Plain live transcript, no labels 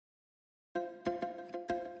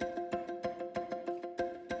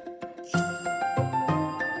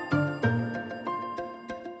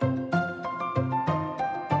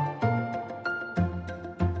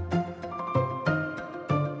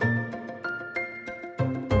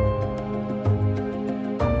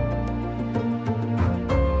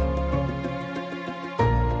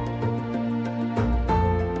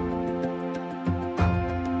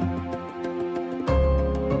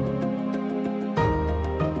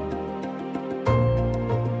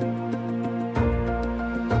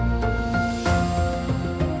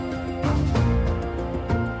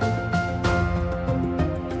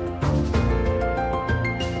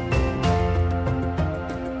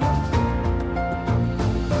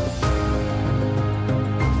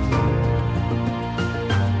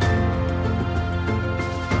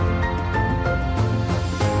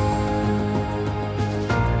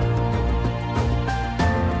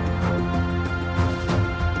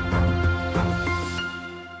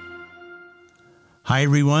Hi,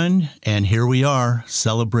 everyone, and here we are,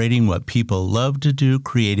 celebrating what people love to do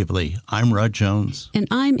creatively. I'm Rod Jones. And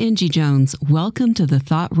I'm Angie Jones. Welcome to the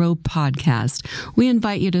Thought Row Podcast. We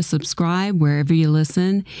invite you to subscribe wherever you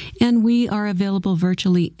listen, and we are available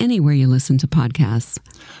virtually anywhere you listen to podcasts.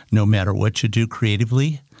 No matter what you do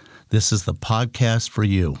creatively, this is the podcast for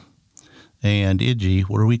you. And Angie,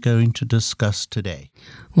 what are we going to discuss today?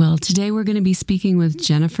 Well, today we're going to be speaking with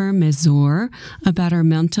Jennifer Mazur about her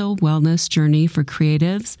mental wellness journey for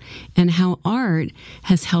creatives and how art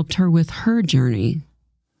has helped her with her journey.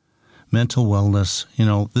 Mental wellness,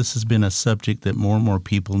 this has been a subject that more and more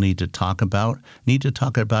people need to talk about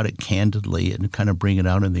it candidly and kind of bring it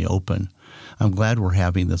out in the open. I'm glad we're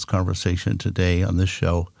having this conversation today on this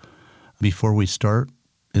show. Before we start,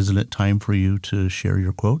 isn't it time for you to share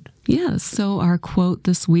your quote? Yes. So our quote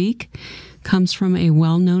this week comes from a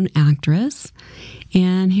well-known actress.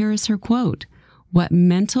 And here is her quote. "What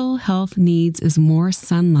mental health needs is more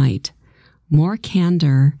sunlight, more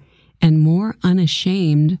candor, and more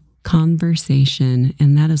unashamed conversation."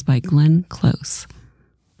 And that is by Glenn Close.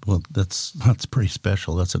 Well, that's pretty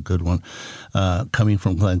special. That's a good one. Coming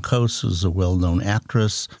from Glenn Close, who's a well-known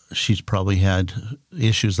actress, she's probably had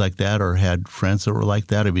issues like that or had friends that were like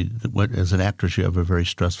that. I mean, as an actress, you have a very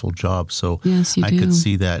stressful job. So yes, you I do. could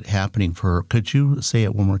see that happening for her. Could you say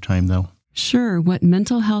it one more time, though? Sure. What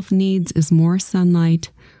mental health needs is more sunlight,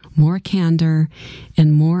 more candor,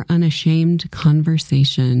 and more unashamed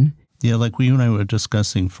conversation. Yeah, like you and I were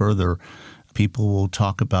discussing further, people will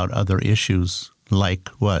talk about other issues. Like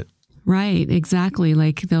what? Right, exactly.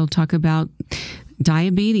 Like they'll talk about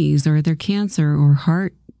diabetes or their cancer or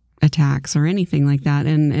heart attacks or anything like that.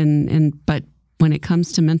 But when it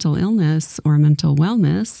comes to mental illness or mental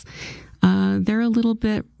wellness, they're a little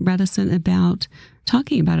bit reticent about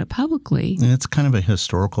talking about it publicly. And it's kind of a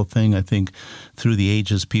historical thing. I think through the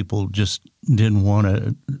ages, people just didn't want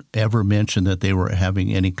to ever mention that they were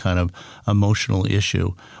having any kind of emotional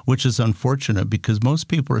issue, which is unfortunate because most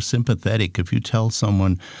people are sympathetic. If you tell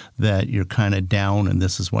someone that you're kind of down and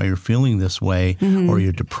this is why you're feeling this way, or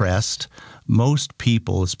you're depressed, most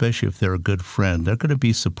people, especially if they're a good friend, they're going to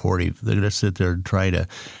be supportive. They're going to sit there and try to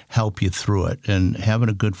help you through it. And having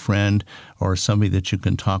a good friend or somebody that you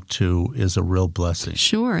can talk to is a real blessing.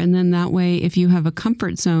 Sure. And then that way, if you have a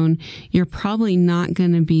comfort zone, you're probably not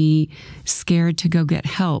going to be scared to go get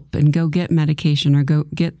help and go get medication or go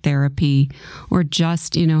get therapy or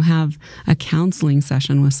just, have a counseling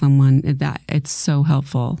session with someone. That it's so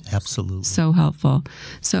helpful. Absolutely. So helpful.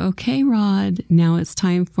 So, okay, Rod, now it's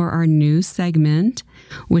time for our new segment,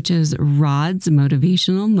 which is Rod's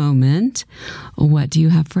Motivational Moment. What do you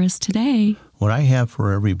have for us today? What I have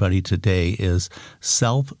for everybody today is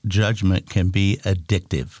self-judgment can be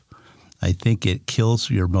addictive. I think it kills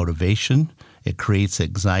your motivation. It creates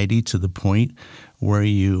anxiety to the point where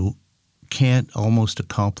you can't almost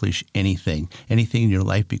accomplish anything. Anything in your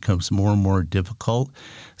life becomes more and more difficult.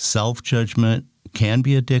 Self-judgment can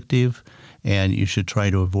be addictive, and you should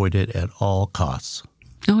try to avoid it at all costs.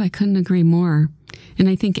 Oh, I couldn't agree more. And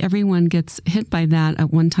I think everyone gets hit by that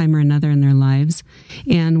at one time or another in their lives.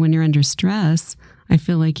 And when you're under stress, I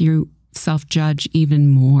feel like you self-judge even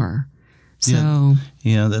more. So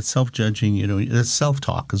yeah, that's self-judging, that's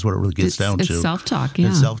self-talk is what it really gets down to. It's self-talk, yeah.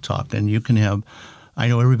 It's self-talk. And you can have, I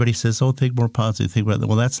know everybody says, think more positive, think about that.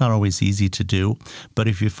 Well, that's not always easy to do. But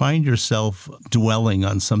if you find yourself dwelling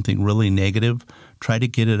on something really negative, try to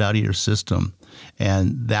get it out of your system.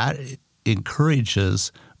 And that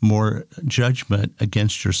encourages more judgment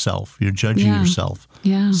against yourself. You're judging yourself.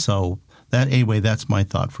 Yeah. So that's my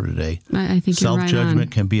thought for today. I think you're right on. Self-judgment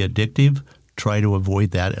can be addictive. Try to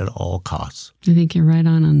avoid that at all costs. I think you're right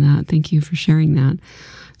on that. Thank you for sharing that.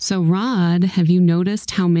 So, Rod, have you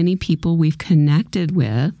noticed how many people we've connected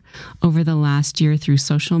with over the last year through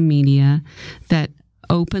social media that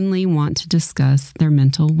openly want to discuss their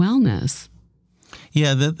mental wellness?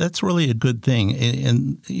 Yeah, that's really a good thing.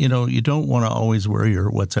 And you don't want to always wear your,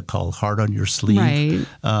 what's it called, heart on your sleeve. Right.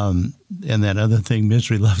 And that other thing,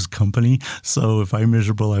 misery loves company. So if I'm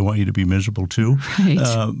miserable, I want you to be miserable too. Right.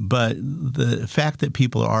 But the fact that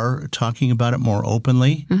people are talking about it more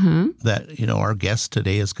openly, that, our guest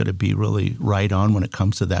today is going to be really right on when it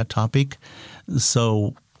comes to that topic.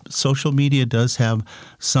 So social media does have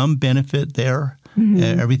some benefit there.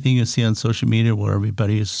 Everything you see on social media where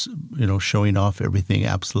everybody is, showing off everything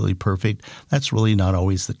absolutely perfect, that's really not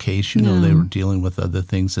always the case. They were dealing with other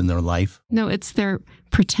things in their life. No, it's their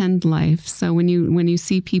pretend life. So when you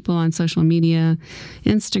see people on social media,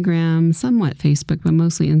 Instagram, somewhat Facebook, but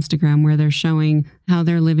mostly Instagram, where they're showing how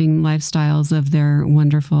they're living lifestyles of their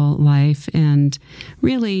wonderful life, and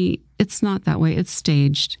really it's not that way. It's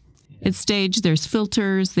staged. It's staged. There's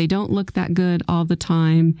filters. They don't look that good all the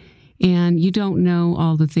time. And you don't know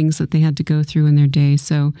all the things that they had to go through in their day.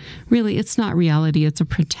 So really, it's not reality. It's a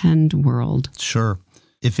pretend world. Sure.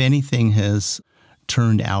 If anything has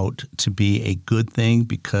turned out to be a good thing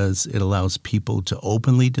because it allows people to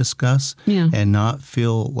openly discuss and not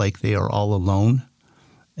feel like they are all alone.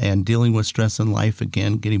 And dealing with stress in life,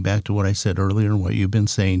 again, getting back to what I said earlier and what you've been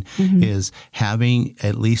saying, is having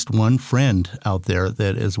at least one friend out there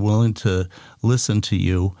that is willing to listen to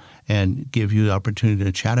you and give you the opportunity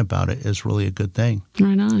to chat about it is really a good thing.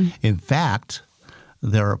 Right on. In fact,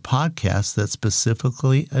 there are podcasts that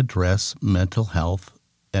specifically address mental health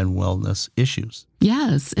and wellness issues.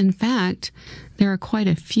 Yes. In fact, there are quite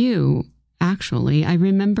a few, actually. I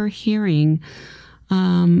remember hearing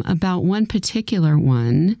about one particular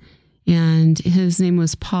one, and his name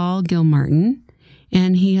was Paul Gilmartin,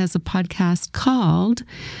 and he has a podcast called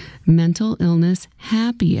Mental Illness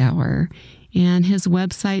Happy Hour, and his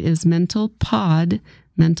website is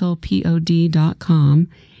mentalpod.com,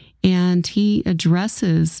 and he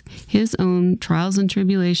addresses his own trials and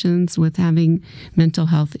tribulations with having mental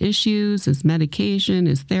health issues, his medication,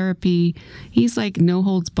 his therapy. He's like no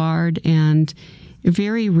holds barred and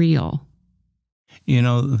very real. You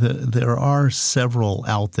know, there are several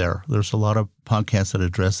out there. There's a lot of podcasts that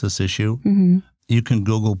address this issue. You can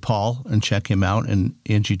Google Paul and check him out, and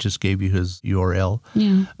Angie just gave you his URL.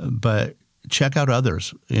 Yeah. But check out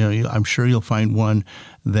others. You know, I'm sure you'll find one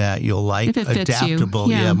that you'll like. If it fits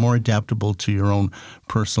adaptable, you. more adaptable to your own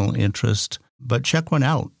personal interest. But check one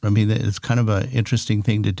out. I mean, it's kind of an interesting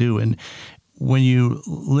thing to do. And when you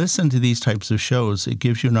listen to these types of shows, it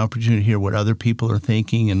gives you an opportunity to hear what other people are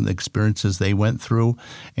thinking and the experiences they went through.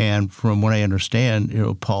 And from what I understand, you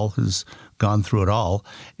know, Paul has gone through it all,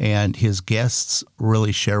 and his guests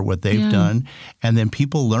really share what they've done, and then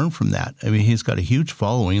people learn from that. I mean, he's got a huge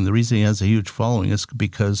following, and the reason he has a huge following is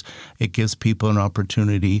because it gives people an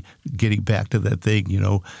opportunity, getting back to that thing, you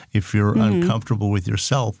know, if you're uncomfortable with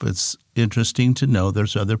yourself, it's interesting to know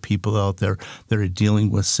there's other people out there that are dealing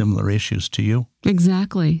with similar issues to you.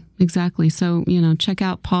 Exactly. So, you know, check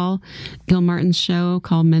out Paul Gilmartin's show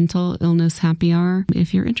called Mental Illness Happy Hour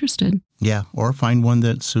if you're interested. Yeah, or find one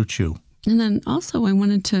that suits you. And then also I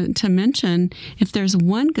wanted to mention, if there's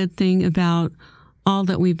one good thing about all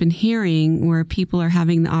that we've been hearing where people are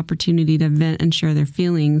having the opportunity to vent and share their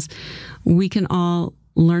feelings, we can all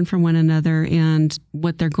learn from one another and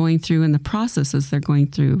what they're going through and the processes they're going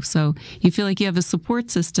through. So you feel like you have a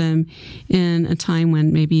support system in a time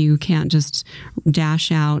when maybe you can't just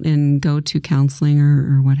dash out and go to counseling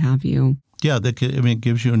or what have you. Yeah, it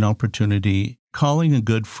gives you an opportunity. Calling a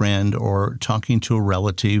good friend or talking to a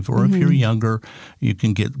relative, or if you're younger, you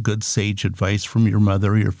can get good sage advice from your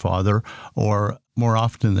mother or your father, or more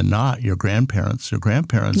often than not, your grandparents. Your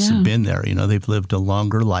grandparents have been there. You know, they've lived a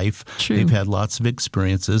longer life. True. They've had lots of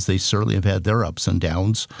experiences. They certainly have had their ups and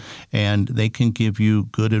downs, and they can give you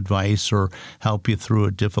good advice or help you through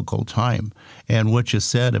a difficult time. And what you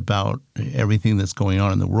said about everything that's going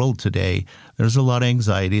on in the world today, there's a lot of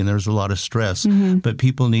anxiety and there's a lot of stress, but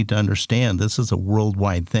people need to understand this is a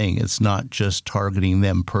worldwide thing. It's not just targeting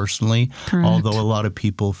them personally. Correct. Although a lot of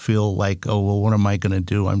people feel like, oh, well, what am I going to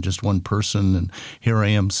do? I'm just one person, and here I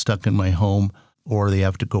am stuck in my home. Or they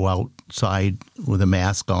have to go outside with a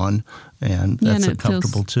mask on, and that's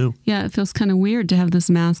uncomfortable too. Yeah, it feels kind of weird to have this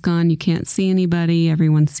mask on. You can't see anybody.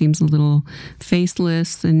 Everyone seems a little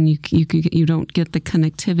faceless, and you don't get the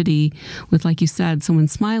connectivity with, like you said, someone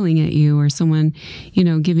smiling at you or someone, you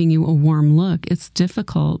know, giving you a warm look. It's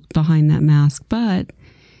difficult behind that mask, but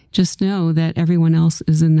just know that everyone else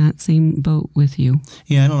is in that same boat with you.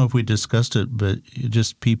 Yeah, I don't know if we discussed it, but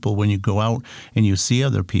just people, when you go out and you see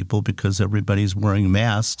other people, because everybody's wearing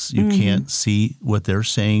masks, you can't see what they're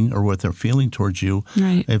saying or what they're feeling towards you.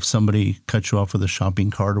 Right. If somebody cuts you off with a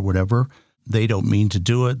shopping cart or whatever, they don't mean to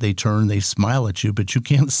do it. They turn, they smile at you, but you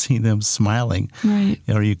can't see them smiling. Right.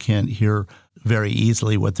 Or you can't hear very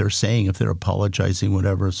easily what they're saying if they're apologizing,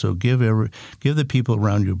 whatever. So give the people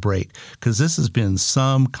around you a break, because this has been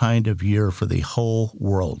some kind of year for the whole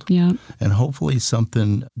world. Yeah. And hopefully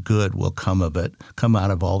something good will come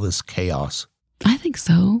out of all this chaos. I think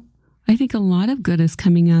so. I think a lot of good is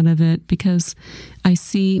coming out of it because I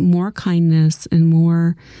see more kindness and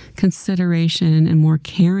more consideration and more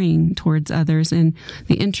caring towards others. And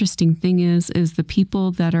the interesting thing is the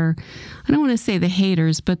people that are, I don't want to say the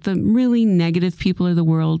haters, but the really negative people of the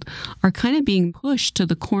world are kind of being pushed to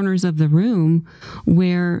the corners of the room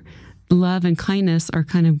where love and kindness are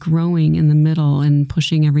kind of growing in the middle and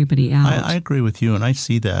pushing everybody out. I agree with you, and I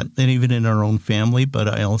see that, and even in our own family, but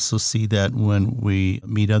I also see that when we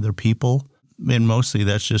meet other people. And mostly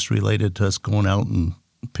that's just related to us going out and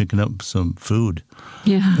picking up some food.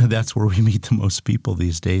 Yeah. That's where we meet the most people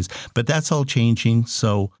these days. But that's all changing,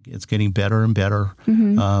 so it's getting better and better.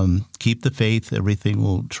 Keep the faith. Everything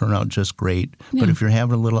will turn out just great. Yeah. But if you're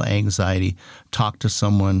having a little anxiety, talk to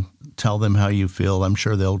someone. Tell them how you feel. I'm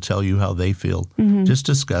sure they'll tell you how they feel. Just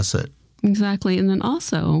discuss it. Exactly. And then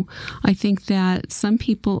also, I think that some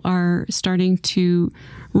people are starting to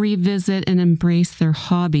revisit and embrace their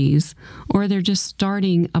hobbies, or they're just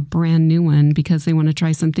starting a brand new one because they want to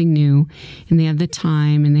try something new and they have the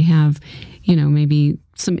time and they have, maybe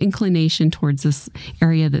some inclination towards this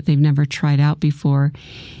area that they've never tried out before.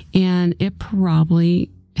 And it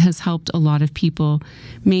probably has helped a lot of people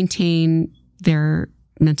maintain their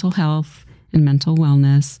mental health and mental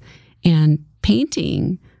wellness. And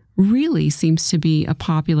painting really seems to be a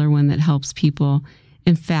popular one that helps people.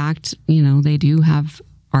 In fact, they do have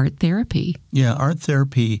art therapy. Yeah, art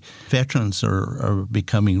therapy, veterans are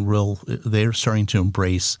becoming they're starting to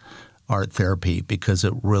embrace art therapy because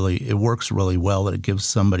it works really well. It gives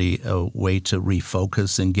somebody a way to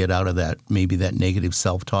refocus and get out of that negative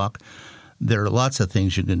self-talk. There are lots of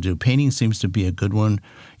things you can do. Painting seems to be a good one.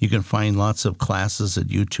 You can find lots of classes and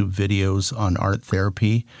YouTube videos on art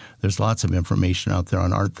therapy. There's lots of information out there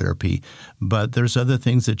on art therapy. But there's other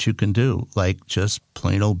things that you can do, like just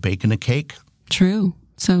plain old baking a cake. True.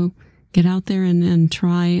 So get out there and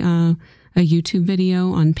try a YouTube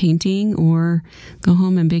video on painting, or go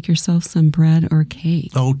home and bake yourself some bread or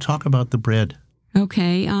cake. Oh, talk about the bread.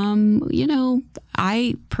 Okay.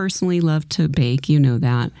 I personally love to bake. You know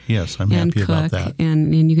that. Yes, I'm happy about that.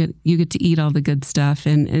 And you get to eat all the good stuff.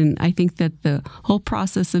 And I think that the whole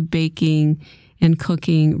process of baking and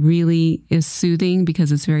cooking really is soothing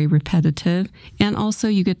because it's very repetitive. And also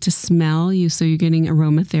you get to smell, so you're getting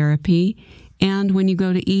aromatherapy. And when you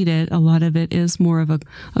go to eat it, a lot of it is more of a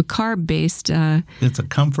carb-based. It's a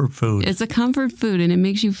comfort food. It's a comfort food, and it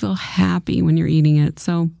makes you feel happy when you're eating it.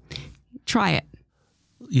 So try it.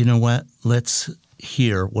 You know what? Let's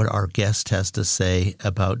hear what our guest has to say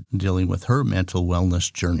about dealing with her mental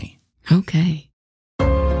wellness journey. Okay.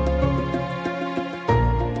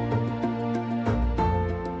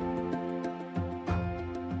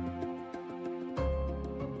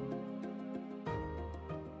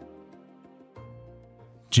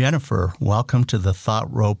 Jennifer, welcome to the Thought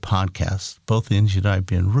Row podcast. Both Angie and I have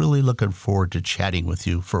been really looking forward to chatting with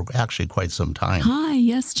you for actually quite some time. Hi,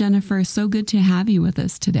 yes, Jennifer. So good to have you with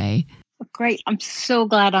us today. Great. I'm so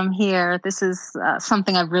glad I'm here. This is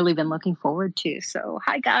something I've really been looking forward to. So,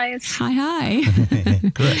 hi, guys. Hi.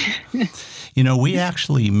 Good. We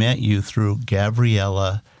actually met you through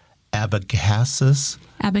Gabriella Abecassis.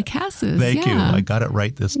 Abecassis. Thank you. I got it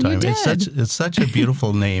right this time. You did. It's such a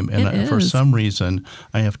beautiful name, and for some reason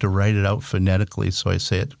I have to write it out phonetically so I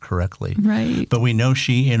say it correctly. Right. But we know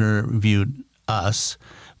she interviewed us,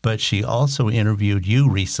 but she also interviewed you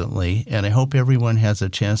recently, and I hope everyone has a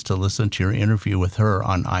chance to listen to your interview with her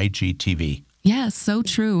on IGTV. Yes, so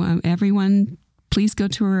true. Everyone, please go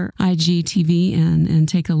to her IGTV and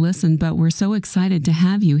take a listen. But we're so excited to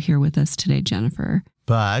have you here with us today, Jennifer.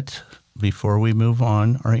 But before we move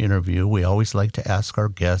on our interview, we always like to ask our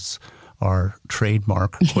guests our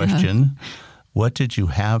trademark question. What did you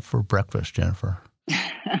have for breakfast, Jennifer?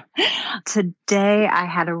 Today, I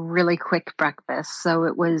had a really quick breakfast. So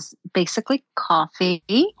it was basically coffee.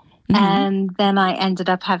 And then I ended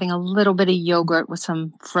up having a little bit of yogurt with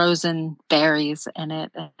some frozen berries in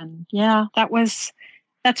it. And yeah,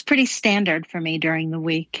 that's pretty standard for me during the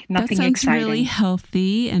week. Nothing that sounds exciting. Really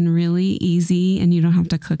healthy and really easy, and you don't have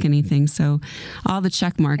to cook anything. So all the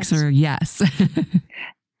check marks are yes.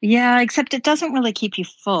 Yeah, except it doesn't really keep you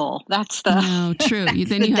full. That's the no, true. That's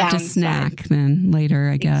then you have downside. To snack then later,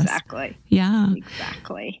 I guess. Exactly. Yeah.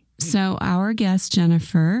 Exactly. So our guest,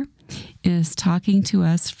 Jennifer, is talking to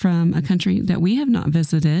us from a country that we have not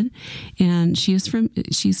visited, and she's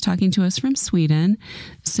talking to us from Sweden.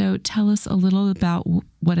 So tell us a little about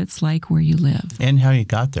what it's like where you live. And how you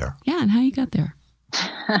got there. Yeah, and how you got there.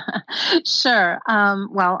 Sure.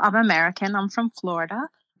 Well, I'm American. I'm from Florida.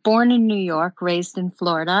 Born in New York, raised in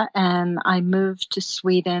Florida, and I moved to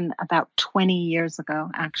Sweden about 20 years ago,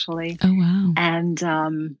 actually. Oh, wow.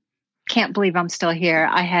 And can't believe I'm still here.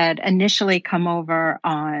 I had initially come over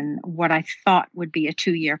on what I thought would be a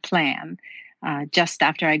 2-year plan, just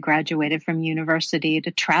after I graduated from university, to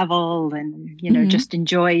travel and, just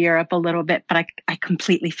enjoy Europe a little bit. But I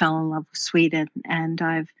completely fell in love with Sweden, and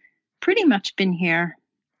I've pretty much been here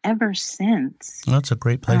ever since. Well, that's a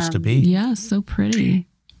great place to be. Yeah, so pretty.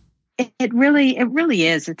 It really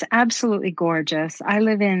is. It's absolutely gorgeous. I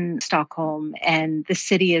live in Stockholm, and the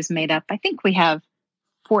city is made up. I think we have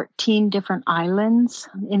 14 different islands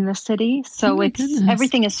in the city. So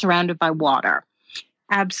everything is surrounded by water.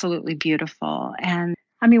 Absolutely beautiful. And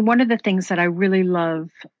I mean, one of the things that I really love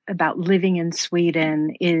about living in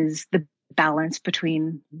Sweden is the balance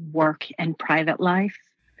between work and private life.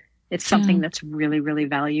 It's something that's really, really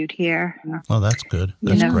valued here. Oh, that's good.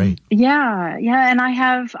 That's great. Yeah. And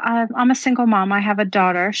I'm a single mom. I have a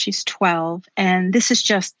daughter. She's 12. And this is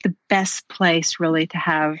just the best place really to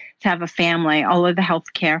have a family. All of the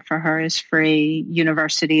health care for her is free.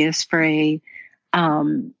 University is free.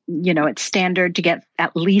 It's standard to get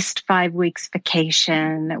at least 5 weeks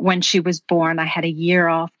vacation. When she was born, I had a year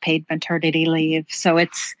off paid maternity leave. So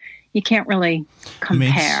you can't really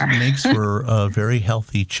compare. Makes for very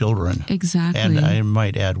healthy children. Exactly. And I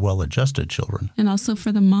might add well-adjusted children. And also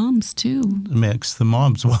for the moms, too. It makes the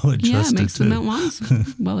moms well-adjusted, Yeah, it makes too. the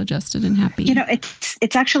moms well-adjusted and happy.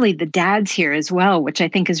 It's actually the dads here as well, which I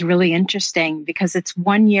think is really interesting because it's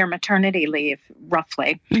 1 year maternity leave,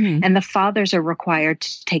 roughly. Mm-hmm. And the fathers are required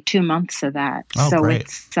to take 2 months of that. Oh, so great.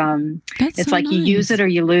 it's like nice. You use it or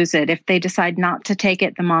you lose it. If they decide not to take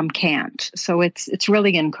it, the mom can't. So it's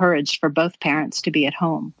really encouraged for both parents to be at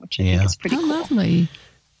home, which I think is pretty cool. Lovely.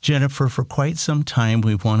 Jennifer, for quite some time,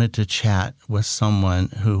 we've wanted to chat with someone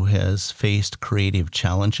who has faced creative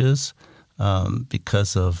challenges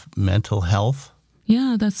because of mental health.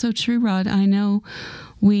 Yeah, that's so true, Rod. I know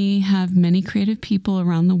we have many creative people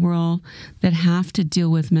around the world that have to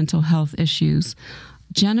deal with mental health issues.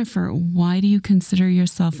 Jennifer, why do you consider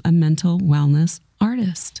yourself a mental wellness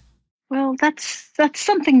artist? Well, that's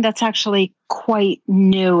something that's actually quite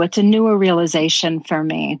new. It's a newer realization for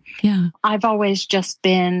me. Yeah. I've always just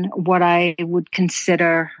been what I would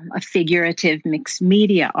consider a figurative mixed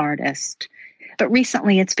media artist. But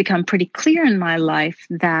recently it's become pretty clear in my life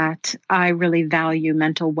that I really value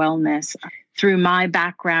mental wellness through my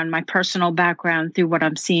background, my personal background, through what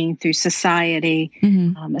I'm seeing through society,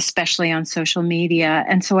 especially on social media.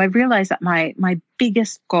 And so I realized that my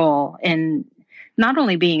biggest goal in not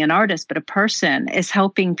only being an artist, but a person is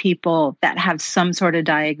helping people that have some sort of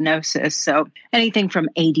diagnosis. So anything from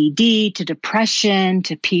ADD to depression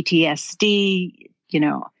to PTSD,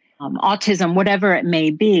 autism, whatever it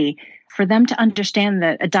may be, for them to understand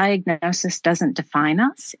that a diagnosis doesn't define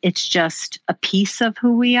us. It's just a piece of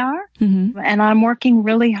who we are. Mm-hmm. And I'm working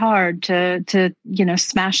really hard to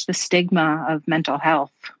smash the stigma of mental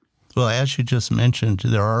health. Well, as you just mentioned,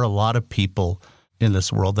 there are a lot of people in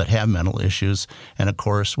this world that have mental issues. And of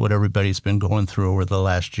course, what everybody's been going through over the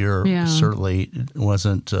last year certainly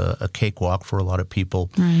wasn't a cakewalk for a lot of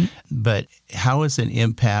people. Right. But how has it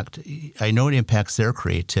I know it impacts their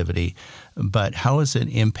creativity, but how has it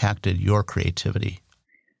impacted your creativity?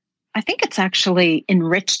 I think it's actually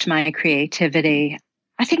enriched my creativity.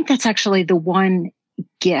 I think that's actually the one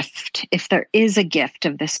gift, if there is a gift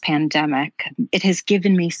of this pandemic. It has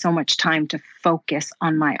given me so much time to focus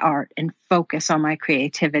on my art and focus on my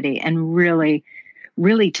creativity and really,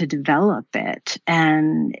 really to develop it.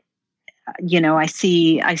 And, I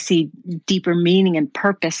see deeper meaning and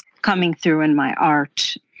purpose coming through in my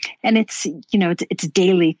art. And it's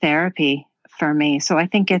daily therapy for me. So I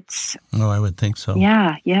think it's... Oh, I would think so.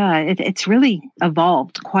 Yeah. It's really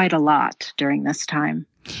evolved quite a lot during this time.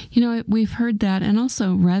 We've heard that and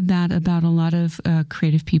also read that about a lot of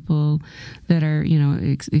creative people that are,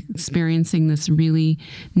 experiencing this really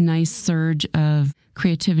nice surge of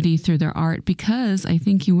creativity through their art because I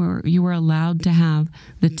think you were allowed to have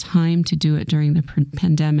the time to do it during the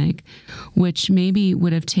pandemic, which maybe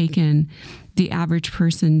would have taken the average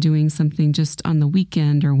person doing something just on the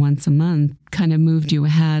weekend or once a month kind of moved you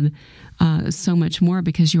ahead so much more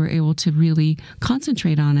because you were able to really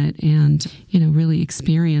concentrate on it and, really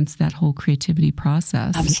experience that whole creativity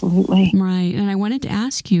process. Absolutely. Right. And I wanted to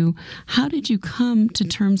ask you, how did you come to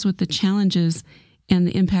terms with the challenges and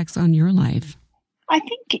the impacts on your life? I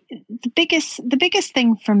think the biggest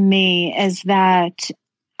thing for me is that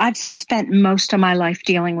I've spent most of my life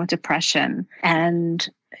dealing with depression, and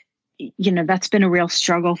that's been a real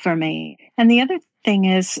struggle for me. And the other thing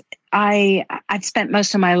is I've spent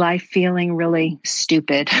most of my life feeling really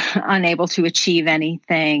stupid, unable to achieve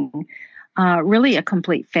anything, really a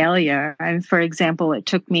complete failure. And for example, it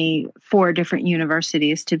took me 4 different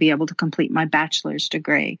universities to be able to complete my bachelor's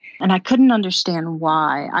degree. And I couldn't understand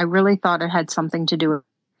why. I really thought it had something to do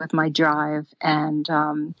with my drive and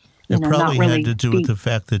it probably had to do with the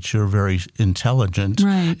fact that you're very intelligent,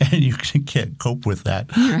 right, and you can't cope with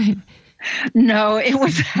that. Right. No, it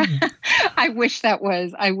was, I wish that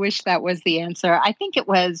was the answer. I think it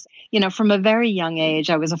was, from a very young age,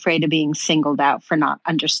 I was afraid of being singled out for not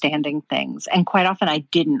understanding things. And quite often I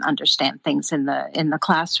didn't understand things in the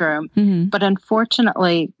classroom. Mm-hmm. But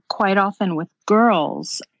unfortunately, quite often with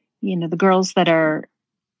girls, the girls that are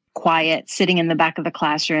quiet, sitting in the back of the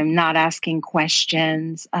classroom, not asking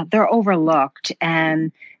questions, they're overlooked,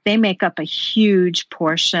 and they make up a huge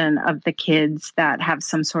portion of the kids that have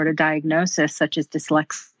some sort of diagnosis, such as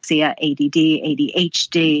dyslexia, ADD,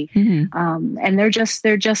 ADHD, and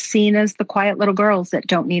they're just seen as the quiet little girls that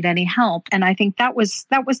don't need any help. And I think that was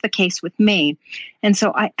the case with me. And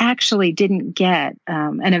so I actually didn't get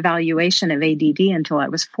an evaluation of ADD until I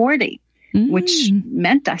was 40. Which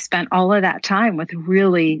meant I spent all of that time with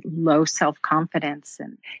really low self-confidence.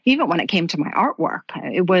 And even when it came to my artwork,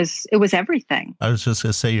 it was everything. I was just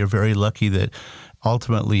going to say you're very lucky that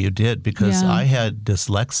ultimately you did, because I had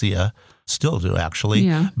dyslexia, still do actually,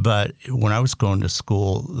 but when I was going to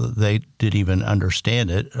school, they didn't even understand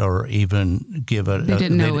it or even give it. They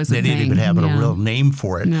didn't know it was a thing. They didn't even have a real name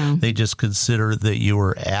for it. No. They just considered that you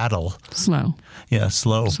were addle. Slow. Yeah,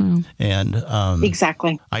 slow. And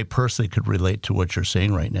exactly. I personally could relate to what you're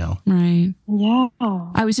saying right now. Right. Yeah.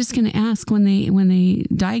 I was just going to ask, when they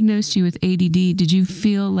diagnosed you with ADD, did you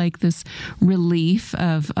feel like this relief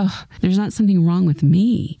of, there's not something wrong with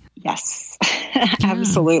me? Yes,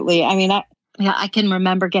 absolutely. I mean, I can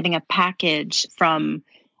remember getting a package from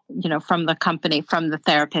the company, from the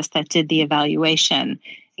therapist that did the evaluation.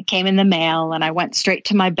 It came in the mail, and I went straight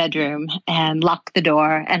to my bedroom and locked the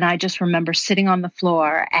door. And I just remember sitting on the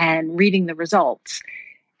floor and reading the results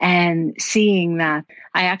and seeing that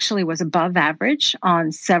I actually was above average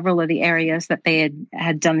on several of the areas that they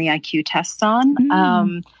had done the IQ tests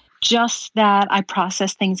on. Just that I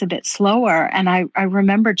processed things a bit slower. And I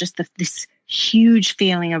remember just this huge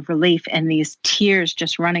feeling of relief and these tears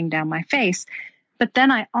just running down my face. But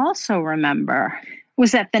then I also remember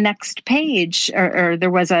was at the next page, or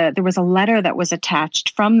there was a letter that was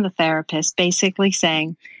attached from the therapist basically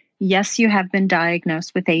saying, yes, you have been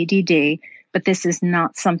diagnosed with ADD, but this is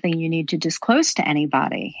not something you need to disclose to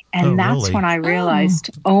anybody. And that's when I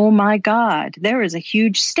realized, oh my God, there is a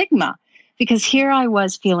huge stigma. Because here I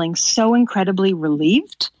was feeling so incredibly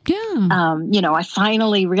relieved. Yeah. I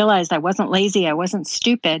finally realized I wasn't lazy. I wasn't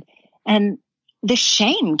stupid. And the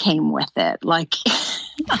shame came with it. Like,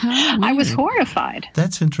 I was horrified.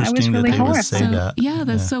 That's interesting. I was really that they horrified. would say that. Yeah,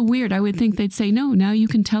 that's so weird. I would think they'd say, no, now you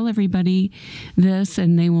can tell everybody this,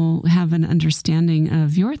 and they will have an understanding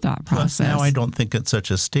of your thought process. Now I don't think it's such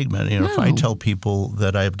a stigma. If I tell people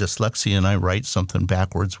that I have dyslexia and I write something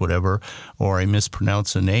backwards, whatever, or I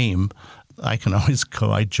mispronounce a name, I can always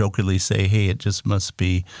I jokingly say, hey, it just must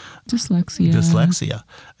be dyslexia.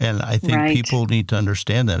 And I think people need to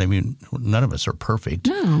understand that. I mean, none of us are perfect,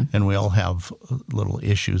 and we all have little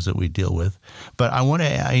issues that we deal with. But I want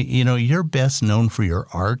to, you're best known for your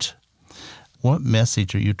art. What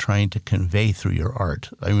message are you trying to convey through your art?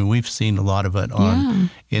 I mean, we've seen a lot of it on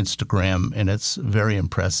Instagram, and it's very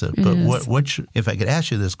impressive. But if I could ask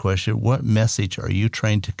you this question, what message are you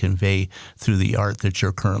trying to convey through the art that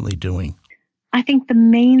you're currently doing? I think the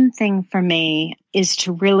main thing for me is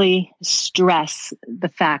to really stress the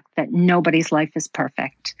fact that nobody's life is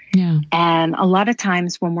perfect. Yeah. And a lot of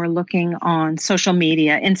times when we're looking on social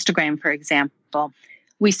media, Instagram, for example,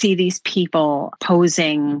 we see these people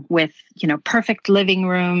posing with, perfect living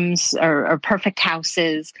rooms or perfect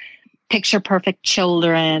houses, picture perfect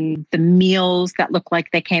children, the meals that look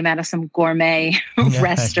like they came out of some gourmet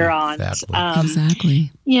restaurant.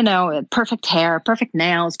 Exactly. Perfect hair, perfect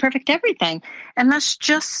nails, perfect everything. And that's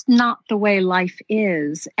just not the way life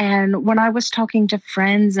is. And when I was talking to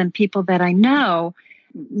friends and people that I know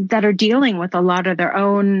that are dealing with a lot of their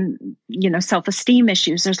own, self-esteem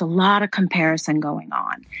issues, there's a lot of comparison going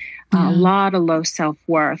on, a lot of low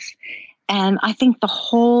self-worth. And I think the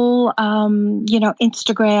whole,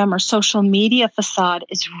 Instagram or social media facade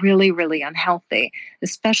is really, really unhealthy,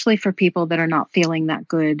 especially for people that are not feeling that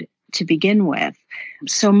good to begin with.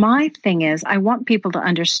 So my thing is, I want people to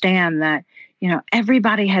understand that,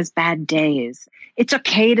 everybody has bad days. It's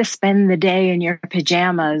okay to spend the day in your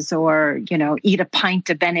pajamas or, eat a pint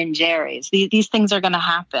of Ben & Jerry's. These things are going to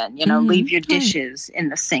happen. Leave your dishes in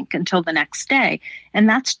the sink until the next day. And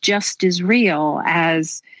that's just as real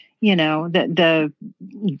as the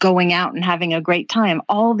going out and having a great time.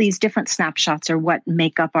 All these different snapshots are what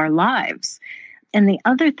make up our lives. And the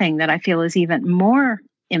other thing that I feel is even more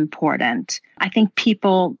important, I think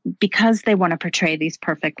people, because they want to portray these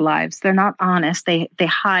perfect lives, they're not honest. They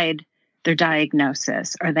hide their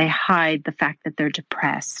diagnosis, or they hide the fact that they're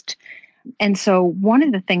depressed. And so one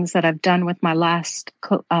of the things that I've done with my last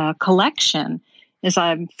collection is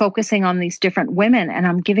I'm focusing on these different women and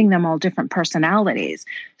I'm giving them all different personalities.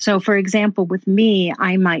 So for example, with me,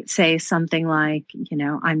 I might say something like,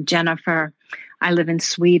 I'm Jennifer. I live in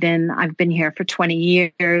Sweden. I've been here for 20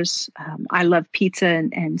 years. I love pizza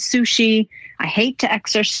and sushi. I hate to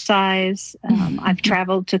exercise. I've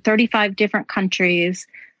traveled to 35 different countries,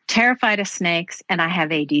 terrified of snakes, and I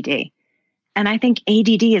have ADD. And I think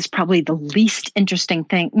ADD is probably the least interesting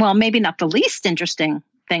thing. Well, maybe not the least interesting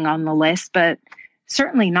thing on the list, but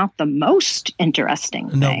certainly not the most interesting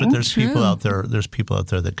thing. No, but there's people out there. There's people out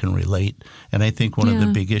there that can relate. And I think one of the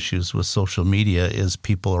big issues with social media is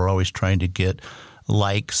people are always trying to get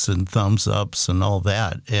likes and thumbs ups and all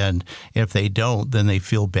that. And if they don't, then they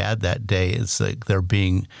feel bad that day. It's like their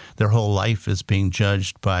whole life is being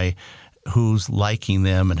judged by who's liking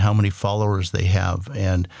them and how many followers they have.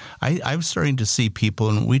 And I'm starting to see people,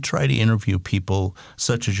 and we try to interview people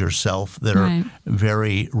such as yourself that are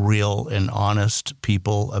very real and honest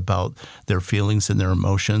people about their feelings and their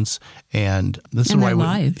emotions. And this is why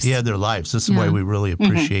their lives. This is why we really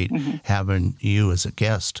appreciate having you as a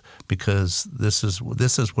guest, because this is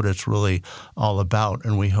what it's really all about.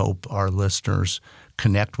 And we hope our listeners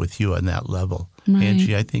connect with you on that level. Right.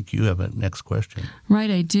 Angie, I think you have a next question. Right,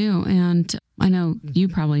 I do. And I know you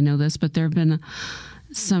probably know this, but there have been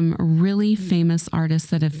some really famous artists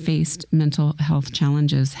that have faced mental health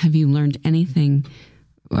challenges. Have you learned anything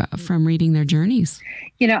from reading their journeys?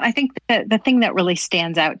 I think the thing that really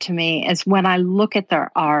stands out to me is when I look at their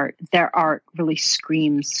art really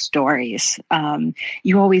screams stories.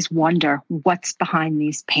 You always wonder what's behind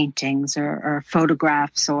these paintings or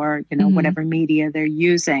photographs or, whatever media they're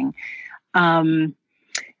using. And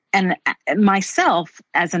myself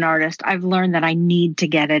as an artist, I've learned that I need to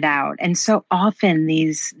get it out. And so often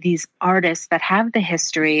these artists that have the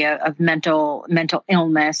history of mental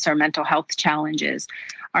illness or mental health challenges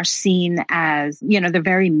are seen as, they're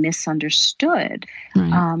very misunderstood.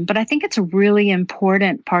 Right. But I think it's a really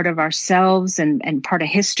important part of ourselves and part of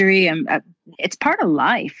history. And it's part of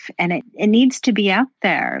life, and it needs to be out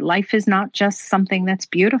there. Life is not just something that's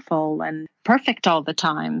beautiful and perfect all the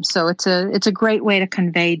time. So it's a great way to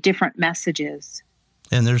convey different messages.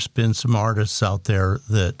 And there's been some artists out there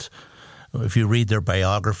that, if you read their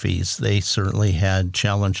biographies, they certainly had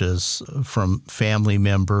challenges from family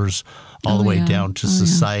members all the way down to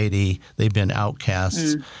society. They've been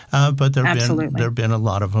outcasts, but there have been a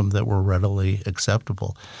lot of them that were readily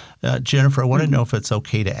acceptable. Jennifer, I want to know if it's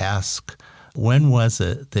okay to ask, when was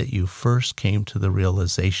it that you first came to the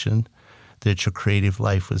realization that your creative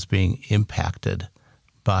life was being impacted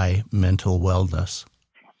by mental wellness?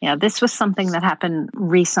 Yeah, this was something that happened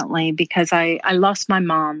recently because I lost my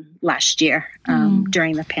mom last year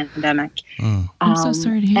during the pandemic. I'm so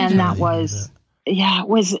sorry to hear that. And that was,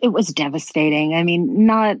 it was devastating. I mean,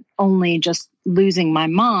 not only just losing my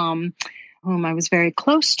mom, whom I was very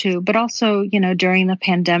close to, but also, during the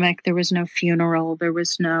pandemic, there was no funeral. There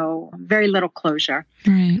was very little closure.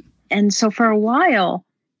 Right. And so for a while,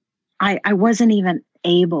 I wasn't even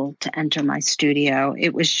able to enter my studio.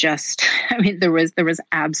 It was just, there was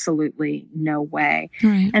absolutely no way.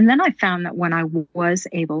 Right. And then I found that when I was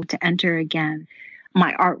able to enter again,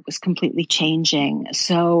 my art was completely changing.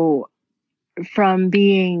 So from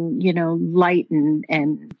being, light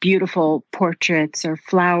and beautiful portraits or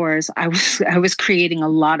flowers, I was creating a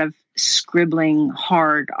lot of scribbling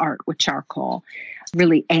hard art with charcoal,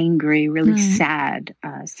 really angry, really sad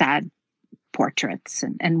portraits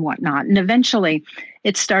and whatnot. And eventually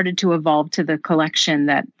it started to evolve to the collection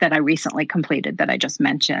that I recently completed that I just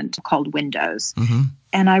mentioned, called Windows. Mm-hmm.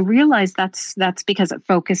 And I realized that's because it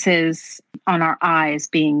focuses on our eyes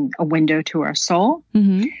being a window to our soul.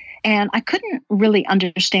 Mm-hmm. And I couldn't really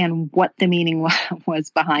understand what the meaning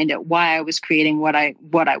was behind it, why I was creating what I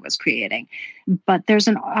was creating. But there's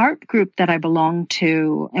an art group that I belong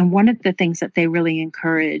to, and one of the things that they really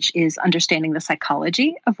encourage is understanding the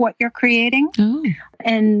psychology of what you're creating. Oh.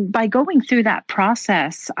 And by going through that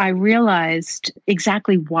process, I realized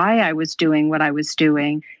exactly why I was doing what I was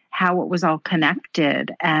doing, how it was all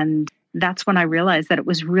connected. And that's when I realized that it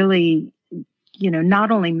was really,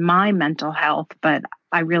 not only my mental health, but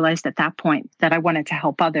I realized at that point that I wanted to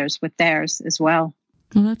help others with theirs as well.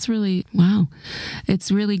 Well, that's really, wow.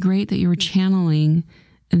 It's really great that you were channeling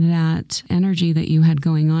that energy that you had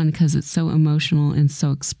going on, because it's so emotional and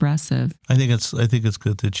so expressive. I think it's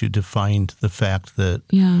good that you defined the fact that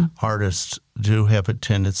artists do have a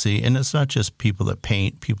tendency, and it's not just people that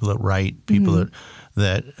paint, people that write, people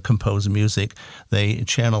that compose music. They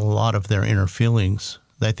channel a lot of their inner feelings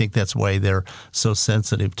I think that's why they're so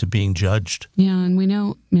sensitive to being judged. Yeah, and we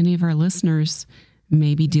know many of our listeners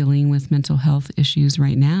may be dealing with mental health issues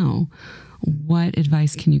right now. What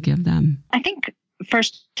advice can you give them? I think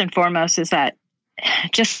first and foremost is that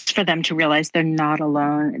just for them to realize they're not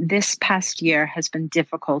alone. This past year has been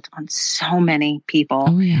difficult on so many people.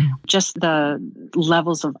 Oh, yeah. Just the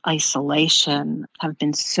levels of isolation have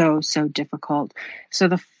been so difficult. So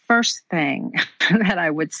the first thing that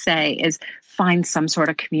I would say is find some sort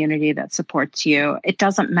of community that supports you. It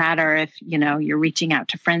doesn't matter if, you're reaching out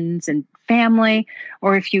to friends and family,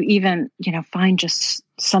 or if you even, find just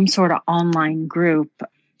some sort of online group,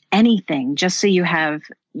 anything, just so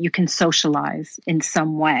you can socialize in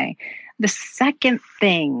some way. The second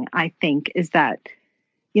thing I think is that,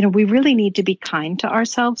 we really need to be kind to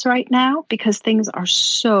ourselves right now because things are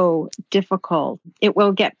so difficult. It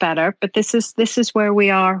will get better, but this is where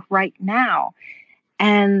we are right now.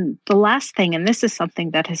 And the last thing, and this is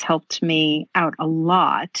something that has helped me out a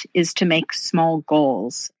lot, is to make small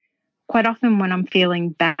goals. Quite often when I'm feeling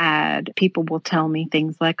bad, people will tell me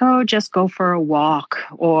things like, oh, just go for a walk,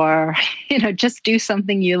 or, just do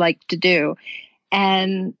something you like to do.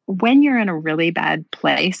 And when you're in a really bad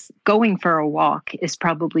place, going for a walk is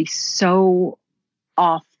probably so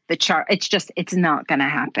off the chart. It's not going to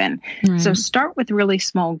happen. Right. So start with really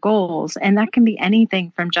small goals. And that can be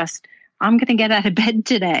anything from just, I'm going to get out of bed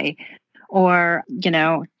today, or,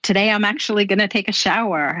 today I'm actually going to take a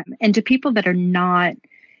shower. And to people that are not,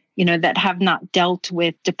 that have not dealt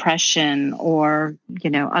with depression or,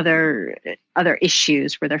 other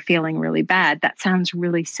issues where they're feeling really bad, that sounds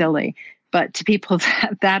really silly. But to people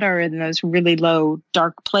that are in those really low,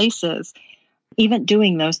 dark places, even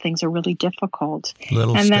doing those things are really difficult.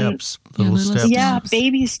 Little steps. Yeah,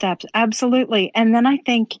 baby steps. Absolutely. And then I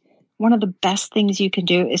think one of the best things you can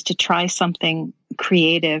do is to try something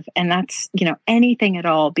creative. And that's, anything at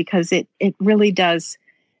all, because it really does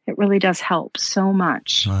help so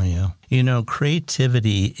much. Oh, yeah.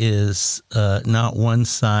 Creativity is not one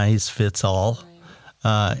size fits all,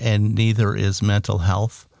 and neither is mental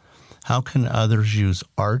health. How can others use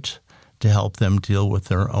art to help them deal with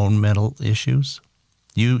their own mental issues?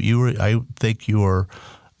 I think you are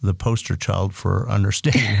the poster child for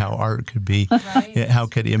understanding how art could be, how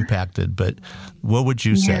it could impact it. But what would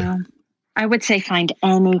you say? Yeah. I would say find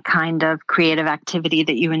any kind of creative activity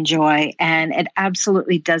that you enjoy, and it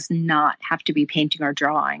absolutely does not have to be painting or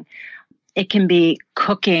drawing. It can be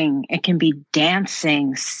cooking, it can be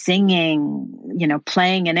dancing, singing,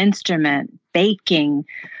 playing an instrument, baking,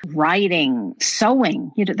 writing,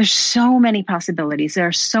 sewing. There's so many possibilities. There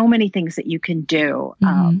are so many things that you can do,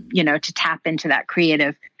 to tap into that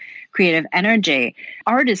creative energy.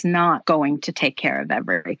 Art is not going to take care of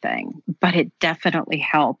everything, but it definitely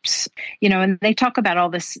helps. And they talk about all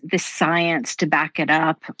this science to back it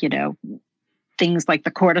up, things like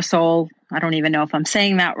the cortisol. I don't even know if I'm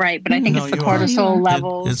saying that right, but I think it's the cortisol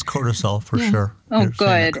levels. It's cortisol for sure. Oh,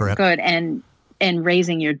 good. And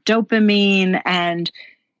raising your dopamine. And,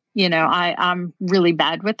 I'm really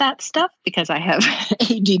bad with that stuff because I have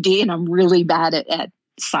ADD and I'm really bad at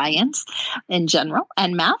science in general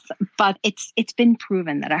and math, but it's been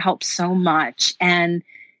proven that it helps so much. And,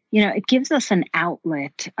 it gives us an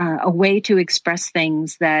outlet, a way to express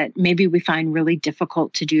things that maybe we find really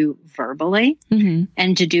difficult to do verbally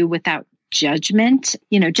and to do without judgment.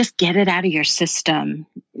 Just get it out of your system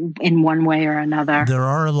in one way or another. There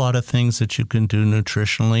are a lot of things that you can do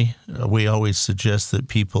nutritionally. We always suggest that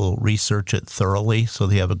people research it thoroughly so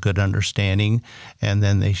they have a good understanding, and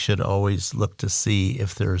then they should always look to see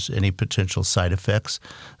if there's any potential side effects.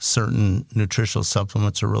 Certain nutritional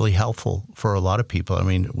supplements are really helpful for a lot of people. I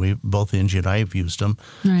mean, both Angie and I have used them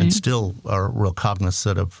and still are real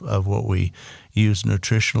cognizant of what we use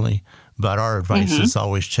nutritionally. But our advice is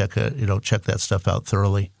always check that stuff out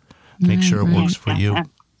thoroughly. Make sure it works for you.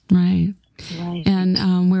 Right.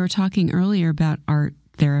 And we were talking earlier about art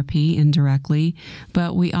therapy indirectly,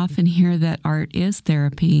 but we often hear that art is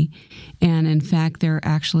therapy. And in fact, there are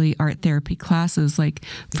actually art therapy classes like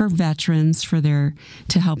for veterans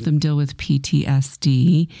to help them deal with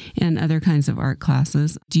PTSD and other kinds of art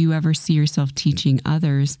classes. Do you ever see yourself teaching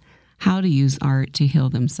others how to use art to heal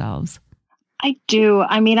themselves? I do.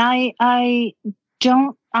 I mean, I'm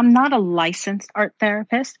not a licensed art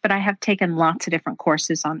therapist, but I have taken lots of different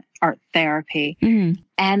courses on art therapy. Mm-hmm.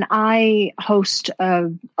 And I host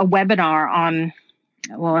a webinar on,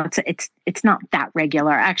 well, it's not that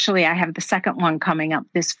regular. Actually, I have the second one coming up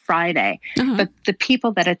this Friday. Uh-huh. But the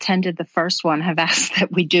people that attended the first one have asked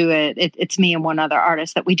that we do it. It's me and one other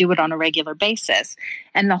artist, that we do it on a regular basis.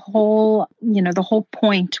 And the whole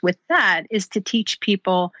point with that is to teach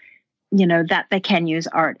people that they can use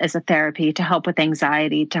art as a therapy to help with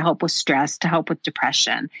anxiety, to help with stress, to help with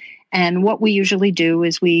depression. And what we usually do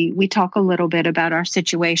is we talk a little bit about our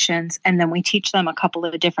situations, and then we teach them a couple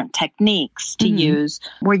of different techniques to use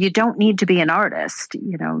where you don't need to be an artist,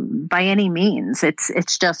 by any means.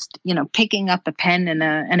 It's just, picking up a pen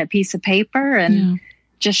and a piece of paper and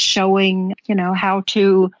just showing, how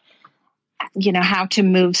to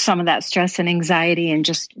move some of that stress and anxiety and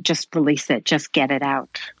just release it, just get it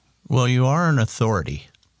out. Well, you are an authority.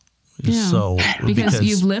 Yeah, so because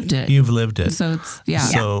you've lived it. You've lived it. So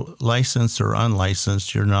it's So licensed or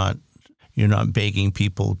unlicensed, you're not begging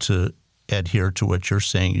people to adhere to what you're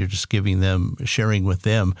saying. You're just sharing with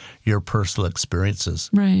them your personal experiences.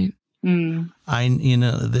 Right. Mm.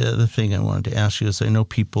 The other thing I wanted to ask you is I know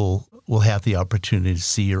people will have the opportunity to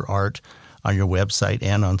see your art on your website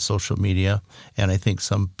and on social media. And I think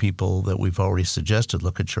some people that we've already suggested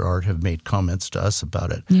look at your art have made comments to us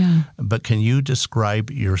about it. Yeah. But can you describe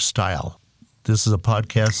your style? This is a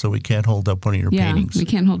podcast, so we can't hold up one of your paintings. We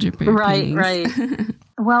can't hold your paintings. Right.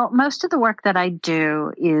 Well, most of the work that I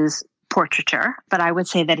do is portraiture, but I would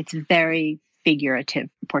say that it's very figurative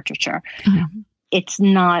portraiture. Uh-huh. It's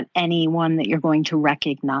not anyone that you're going to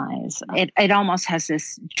recognize. It almost has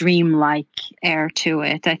this dreamlike air to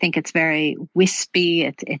it. I think it's very wispy.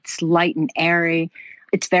 It's light and airy.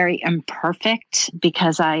 It's very imperfect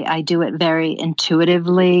because I do it very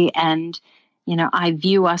intuitively. And, I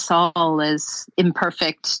view us all as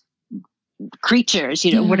imperfect creatures.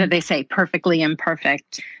 What do they say? Perfectly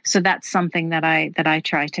imperfect. So that's something that I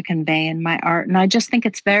try to convey in my art. And I just think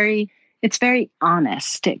it's very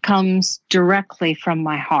honest. It comes directly from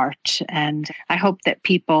my heart. And I hope that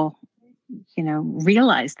people,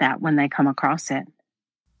 realize that when they come across it.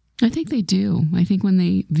 I think they do. I think when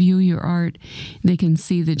they view your art, they can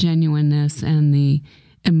see the genuineness and the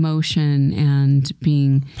emotion and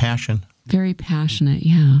being passion. Very passionate,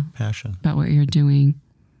 passion about what you're doing.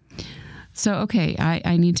 So, okay,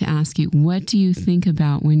 I need to ask you, what do you think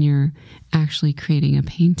about when you're actually creating a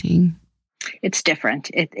painting? It's different.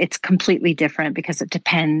 It's completely different because it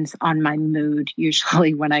depends on my mood.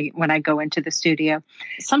 Usually when I go into the studio,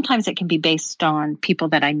 sometimes it can be based on people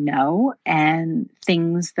that I know and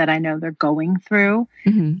things that I know they're going through.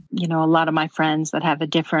 Mm-hmm. A lot of my friends that have a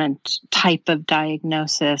different type of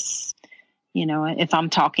diagnosis, if I'm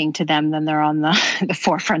talking to them, then they're on the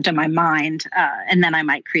forefront of my mind. And then I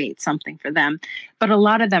might create something for them. But a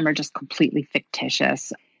lot of them are just completely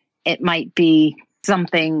fictitious. It might be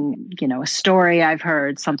something, a story I've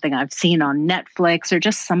heard, something I've seen on Netflix, or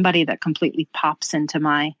just somebody that completely pops into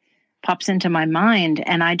my mind.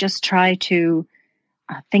 And I just try to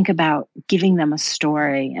think about giving them a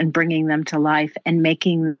story and bringing them to life and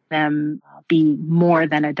making them be more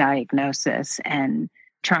than a diagnosis and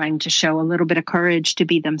trying to show a little bit of courage to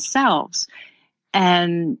be themselves.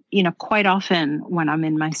 And, quite often when I'm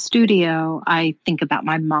in my studio, I think about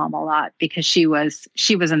my mom a lot because she was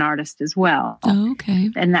an artist as well. Oh,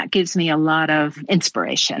 okay. And that gives me a lot of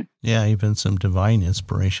inspiration. Yeah, even some divine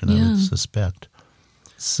inspiration, I would suspect.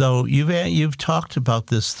 So you've talked about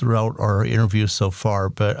this throughout our interview so far,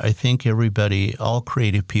 but I think all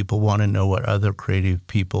creative people want to know what other creative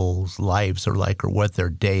people's lives are like or what their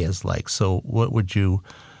day is like. So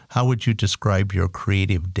how would you describe your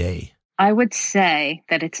creative day? I would say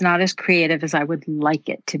that it's not as creative as I would like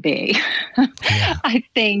it to be. Yeah. I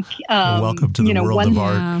think, welcome to the world of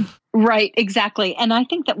art. Right, exactly. And I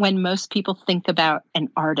think that when most people think about an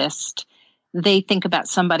artist, they think about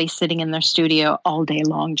somebody sitting in their studio all day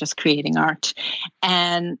long, just creating art.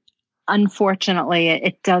 And unfortunately,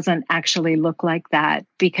 it doesn't actually look like that,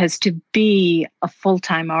 because to be a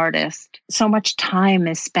full-time artist, so much time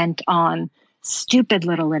is spent on stupid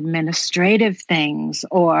little administrative things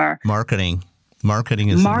or marketing. Marketing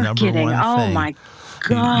is the number one thing. Oh my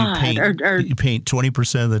God. You paint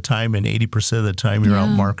 20% of the time and 80% of the time you're out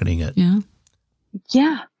marketing it.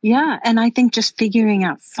 Yeah. And I think just figuring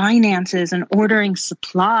out finances and ordering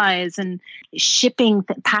supplies and shipping,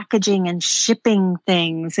 packaging and shipping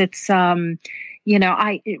things. It's, right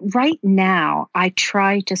now I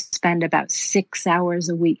try to spend about 6 hours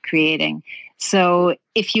a week creating. So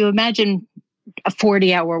if you imagine a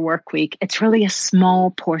 40-hour work week, it's really a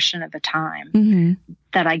small portion of the time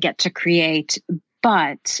that I get to create.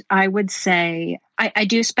 But I would say I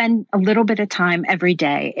do spend a little bit of time every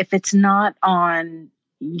day. If it's not on,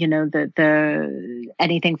 the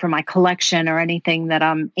anything for my collection or anything that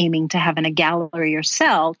I'm aiming to have in a gallery or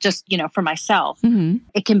sell, just, for myself,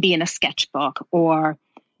 it can be in a sketchbook, or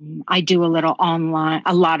I do a lot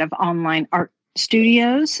of online art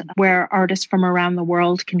studios where artists from around the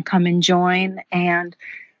world can come and join. And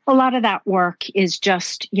a lot of that work is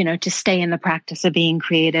just, to stay in the practice of being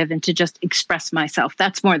creative and to just express myself.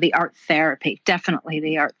 That's more the art therapy, definitely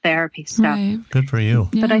the art therapy stuff. Right. Good for you.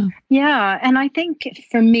 Yeah. But and I think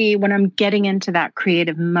for me, when I'm getting into that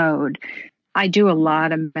creative mode, I do a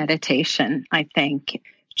lot of meditation, I think,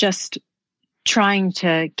 just trying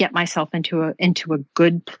to get myself into a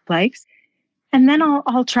good place. And then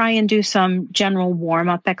I'll try and do some general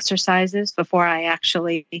warm-up exercises before I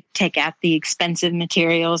actually take out the expensive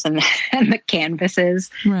materials and the canvases.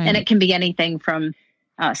 Right. And it can be anything from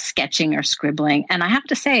sketching or scribbling. And I have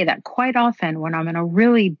to say that quite often when I'm in a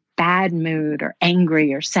really bad mood or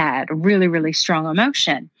angry or sad, a really, really strong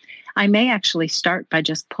emotion, I may actually start by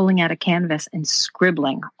just pulling out a canvas and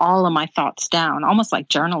scribbling all of my thoughts down, almost like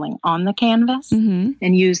journaling on the canvas, and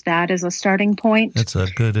use that as a starting point. It's a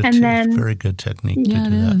good, very good technique to do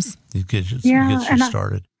that. It gets you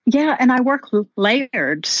started. And I work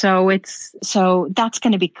layered, so that's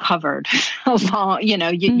going to be covered along.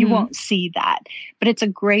 You won't see that, but it's a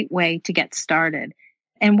great way to get started.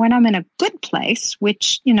 And when I'm in a good place,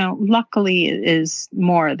 which, luckily is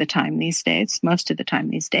more of the time these days, most of the time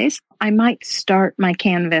these days, I might start my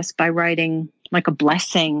canvas by writing like a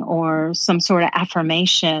blessing or some sort of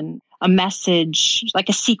affirmation, a message, like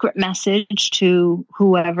a secret message to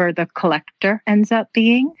whoever the collector ends up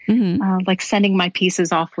being, like sending my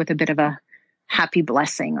pieces off with a bit of a happy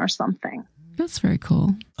blessing or something. That's very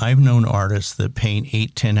cool. I've known artists that paint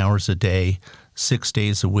 8-10 hours a day, 6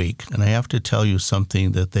 days a week. And I have to tell you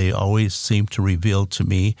something that they always seem to reveal to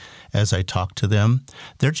me as I talk to them.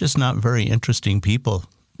 They're just not very interesting people.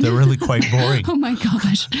 They're really quite boring. Oh my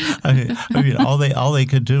gosh. I mean, all they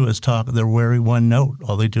could do is talk. They're wearing one note.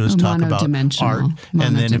 All they do is talk about art.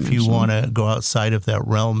 And then if you want to go outside of that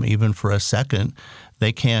realm, even for a second,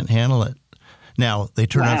 they can't handle it. Now, they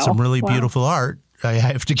turn out some really beautiful art. I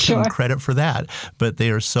have to give them credit for that. But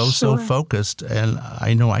they are so focused. And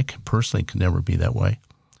I know I personally can never be that way.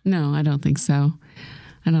 No, I don't think so.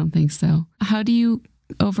 How do you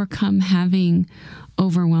overcome having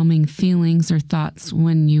overwhelming feelings or thoughts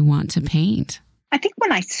when you want to paint? I think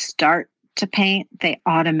when I start to paint, they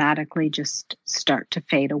automatically just start to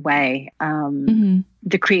fade away.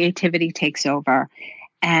 The creativity takes over.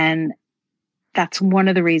 And that's one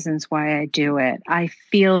of the reasons why I do it. I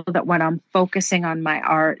feel that when I'm focusing on my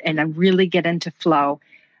art and I really get into flow,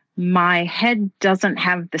 my head doesn't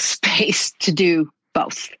have the space to do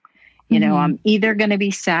both. I'm either going to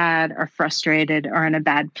be sad or frustrated or in a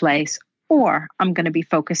bad place, or I'm going to be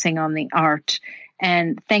focusing on the art.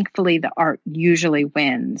 And thankfully, the art usually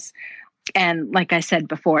wins. And like I said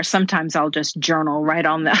before, sometimes I'll just journal right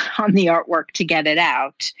on the artwork to get it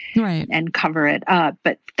out and cover it up.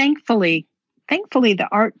 But thankfully, the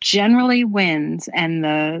art generally wins, and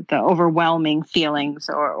the overwhelming feelings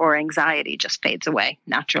or anxiety just fades away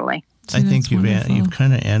naturally. I think you've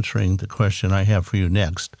kind of answering the question I have for you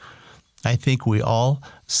next. I think we all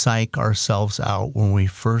psych ourselves out when we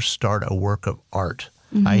first start a work of art.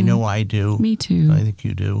 I know I do. Me too. I think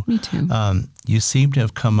you do. Me too. You seem to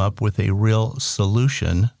have come up with a real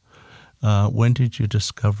solution. When did you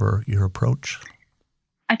discover your approach?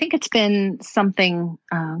 I think it's been something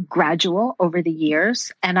gradual over the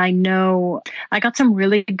years. And I know I got some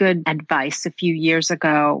really good advice a few years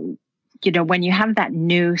ago. When you have that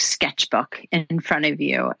new sketchbook in front of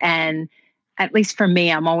you, and at least for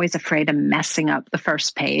me, I'm always afraid of messing up the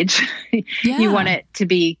first page. You want it to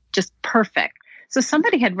be just perfect. So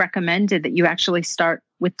somebody had recommended that you actually start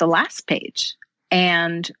with the last page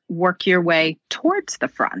and work your way towards the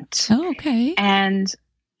front. Oh, okay. And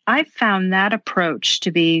I found that approach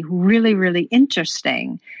to be really, really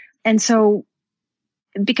interesting. And so,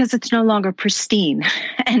 because it's no longer pristine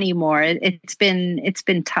anymore, it's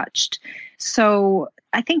been touched. So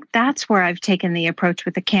I think that's where I've taken the approach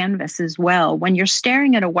with the canvas as well. When you're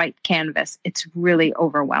staring at a white canvas, it's really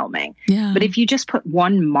overwhelming. Yeah. But if you just put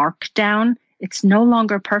one mark down, it's no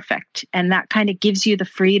longer perfect. And that kind of gives you the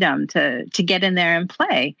freedom to get in there and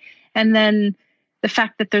play. And then the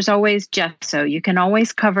fact that there's always gesso, you can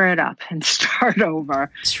always cover it up and start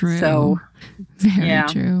over. True. So, very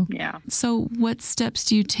true. Yeah. So what steps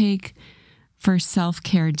do you take for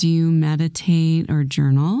self-care? Do you meditate or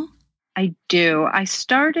journal? I do. I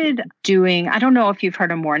started doing, I don't know if you've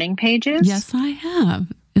heard of morning pages. Yes, I have.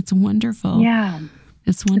 It's wonderful. Yeah.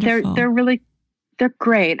 It's wonderful. They're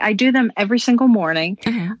great. I do them every single morning.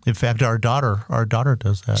 Uh-huh. In fact, our daughter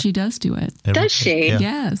does that. She does do it. Does she? Yeah.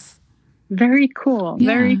 Yes. Very cool.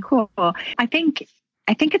 Yeah. Very cool. I think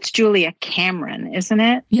it's Julia Cameron, isn't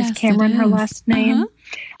it? Yes, is Cameron her last name?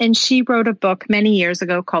 Uh-huh. And she wrote a book many years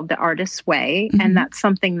ago called The Artist's Way, and that's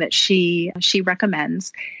something that she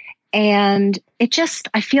recommends. And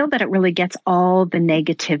I feel that it really gets all the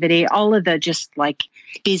negativity, all of the just like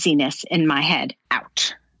busyness in my head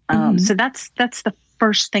out. So that's the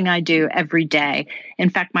first thing I do every day. In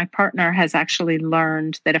fact, my partner has actually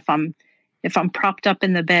learned that if I'm propped up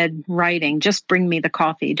in the bed writing, just bring me the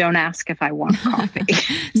coffee. Don't ask if I want coffee.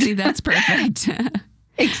 See, that's perfect.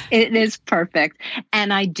 It is perfect.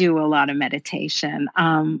 And I do a lot of meditation,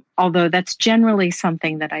 although that's generally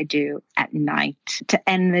something that I do at night to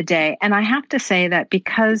end the day. And I have to say that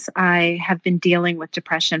because I have been dealing with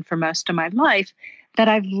depression for most of my life, that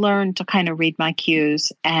I've learned to kind of read my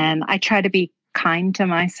cues, and I try to be kind to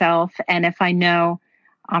myself. And if I know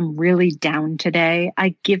I'm really down today,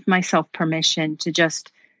 I give myself permission to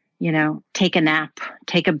just, take a nap,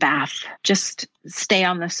 take a bath, just stay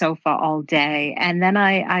on the sofa all day. And then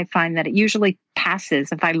I find that it usually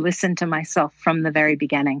passes if I listen to myself from the very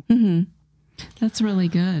beginning. Mm-hmm. That's really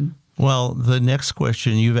good. Well, the next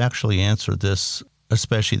question, you've actually answered this,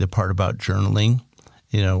 especially the part about journaling.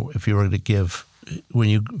 If you were to give, when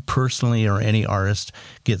you personally or any artist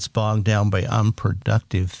gets bogged down by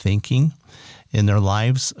unproductive thinking in their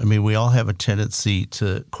lives, I mean, we all have a tendency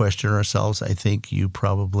to question ourselves. I think you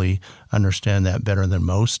probably understand that better than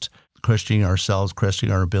most. Questioning ourselves,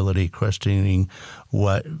 questioning our ability, questioning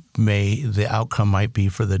what the outcome might be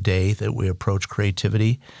for the day that we approach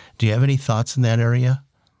creativity. Do you have any thoughts in that area?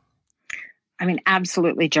 I mean,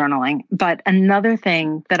 absolutely journaling. But another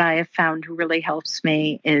thing that I have found really helps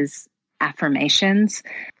me is affirmations.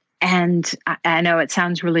 And I know it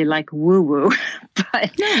sounds really like woo-woo,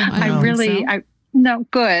 but no,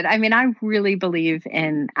 good. I mean, I really believe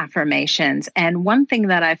in affirmations. And one thing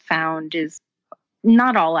that I've found is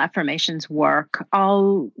not all affirmations work.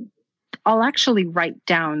 I'll actually write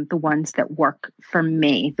down the ones that work for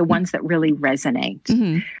me, the ones that really resonate.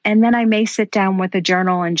 Mm-hmm. And then I may sit down with a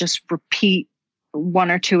journal and just repeat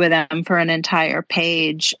one or two of them for an entire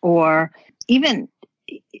page, or even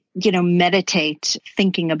meditate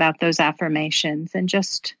thinking about those affirmations, and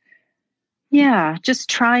just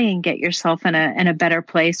try and get yourself in a better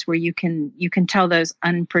place where you can tell those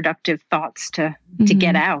unproductive thoughts to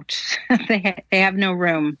get out. They have no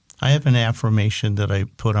room. I have an affirmation that I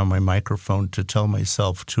put on my microphone to tell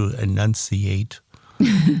myself to enunciate.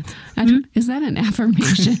 Is that an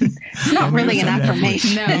affirmation? It's not really an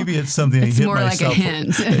affirmation. No. Maybe it's something it's I hit more myself. Like a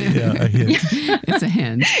hint. Yeah, a hint. It's a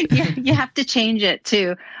hint. You have to change it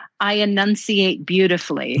to I enunciate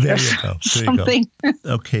beautifully. There you go. Something.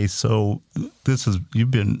 Okay, so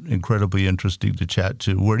you've been incredibly interesting to chat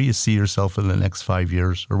to. Where do you see yourself in the next 5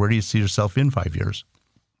 years, or where do you see yourself in 5 years?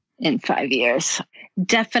 In 5 years,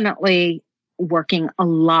 definitely working a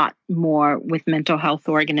lot more with mental health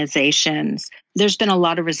organizations. There's been a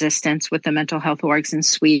lot of resistance with the mental health orgs in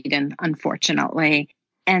Sweden, unfortunately.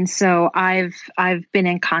 And so I've been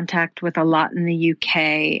in contact with a lot in the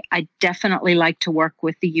UK. I definitely like to work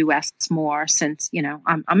with the US more since,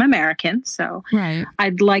 I'm American. So right.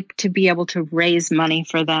 I'd like to be able to raise money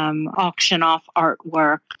for them, auction off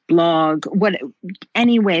artwork, blog,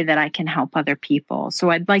 any way that I can help other people.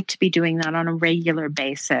 So I'd like to be doing that on a regular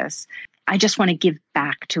basis. I just want to give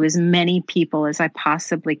back to as many people as I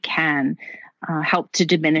possibly can, help to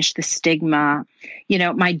diminish the stigma.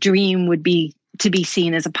 My dream would be to be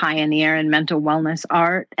seen as a pioneer in mental wellness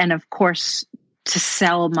art. And of course, to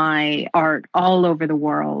sell my art all over the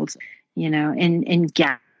world, in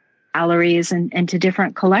galleries and to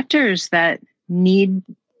different collectors that need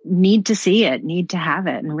to see it, need to have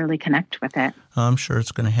it and really connect with it. I'm sure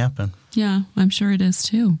it's going to happen. Yeah, I'm sure it is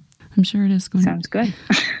too. I'm sure it is going Sounds good.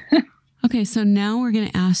 Okay, so now we're going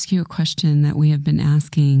to ask you a question that we have been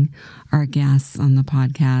asking our guests on the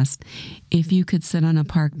podcast. If you could sit on a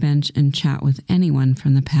park bench and chat with anyone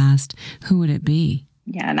from the past, who would it be?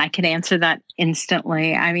 Yeah, and I could answer that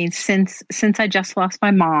instantly. I mean, since I just lost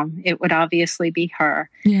my mom, it would obviously be her.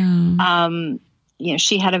 Yeah.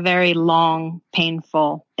 She had a very long,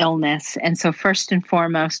 painful illness. And so first and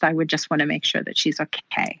foremost, I would just want to make sure that she's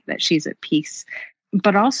okay, that she's at peace.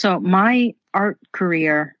 But also my art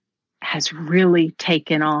career has really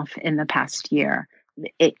taken off in the past year.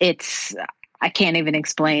 I can't even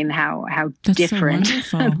explain how That's different.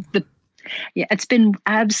 So wonderful. It's been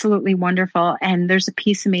absolutely wonderful. And there's a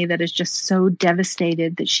piece of me that is just so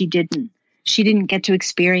devastated that she didn't get to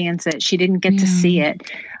experience it. She didn't get to see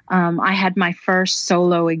it. I had my first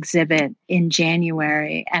solo exhibit in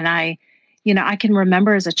January, and I can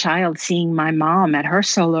remember as a child seeing my mom at her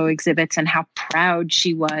solo exhibits and how proud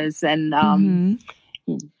she was. And,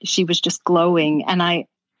 she was just glowing. And I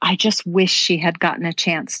just wish she had gotten a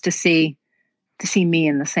chance to see see me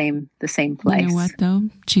in the same place. You know what, though?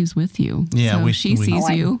 She's with you. Yeah, so she sees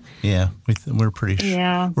you. Yeah, we're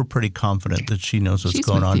pretty confident that she knows what's She's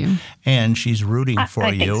going on, you. and she's rooting for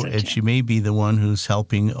I you, think so, and too. she may be the one who's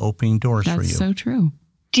helping opening doors for you. That's so true.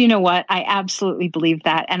 Do you know what? I absolutely believe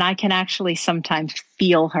that. And I can actually sometimes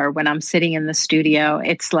feel her when I'm sitting in the studio.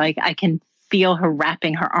 It's like I can feel her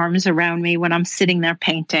wrapping her arms around me when I'm sitting there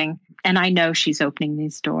painting. And I know she's opening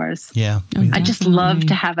these doors. Yeah. I just love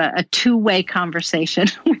to have a two-way conversation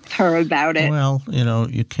with her about it. Well,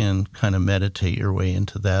 you can kind of meditate your way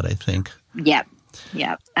into that, I think. Yep,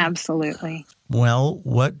 absolutely. Well,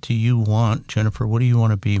 what do you want, Jennifer? What do you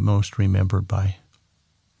want to be most remembered by?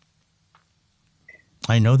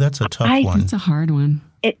 I know that's a tough one. It's a hard one.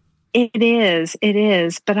 It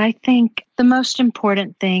is. But I think the most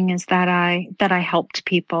important thing is that I helped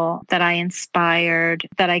people, that I inspired,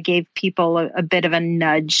 that I gave people a bit of a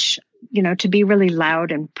nudge, to be really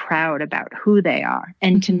loud and proud about who they are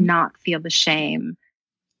and to not feel the shame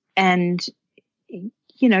and,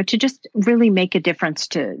 to just really make a difference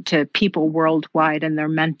to people worldwide in their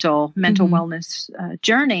mental wellness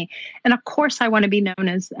journey. And of course, I want to be known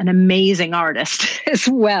as an amazing artist as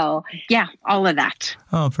well. Yeah, all of that.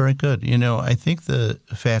 Oh, very good. I think the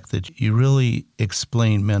fact that you really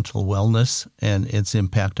explain mental wellness and its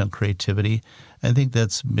impact on creativity, I think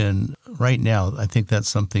that's been, right now, I think that's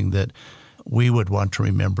something that we would want to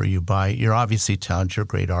remember you by. You're obviously talented, you're a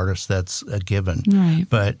great artist, that's a given. Right.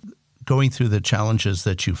 But going through the challenges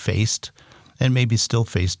that you faced and maybe still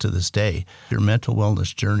face to this day, your mental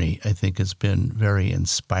wellness journey, I think, has been very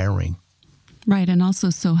inspiring. Right, and also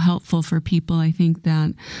so helpful for people. I think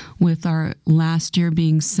that with our last year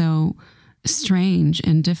being so strange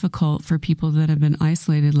and difficult for people that have been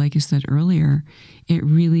isolated, like you said earlier, it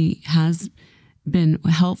really has been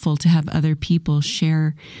helpful to have other people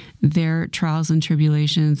share their trials and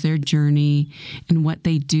tribulations, their journey, and what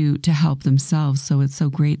they do to help themselves. So it's so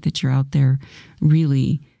great that you're out there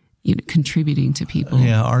really contributing to people.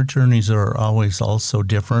 Yeah, our journeys are always all so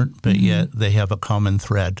different, but yet they have a common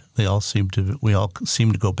thread. We all seem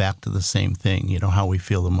to go back to the same thing, how we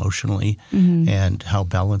feel emotionally and how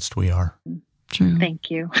balanced we are. True. Thank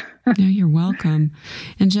you. No, you're welcome.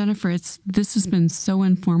 And Jennifer, this has been so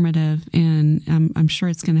informative, and I'm sure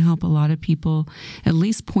it's going to help a lot of people, at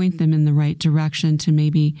least point them in the right direction to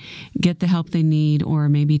maybe get the help they need or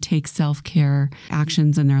maybe take self-care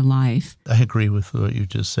actions in their life. I agree with what you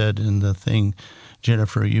just said. And the thing,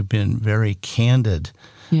 Jennifer, you've been very candid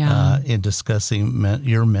in discussing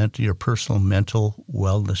your personal mental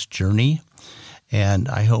wellness journey. And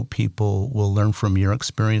I hope people will learn from your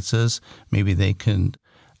experiences. Maybe they can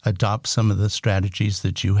adopt some of the strategies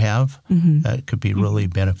that you have. It could be really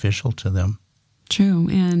beneficial to them. True.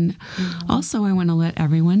 And also I want to let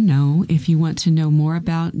everyone know, if you want to know more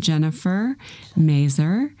about Jennifer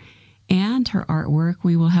Mazur and her artwork,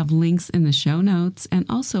 we will have links in the show notes and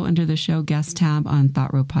also under the show guest tab on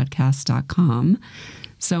ThoughtRoadPodcast.com.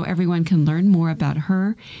 So everyone can learn more about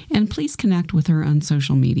her, and please connect with her on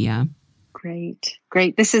social media. Great.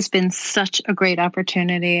 This has been such a great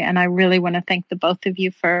opportunity. And I really want to thank the both of you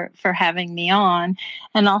for having me on,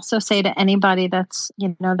 and also say to anybody that's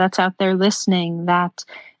out there listening that,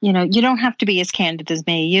 you don't have to be as candid as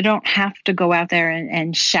me. You don't have to go out there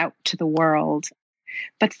and shout to the world,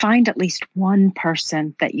 but find at least one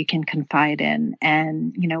person that you can confide in,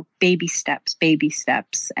 and, baby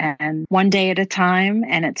steps, and one day at a time,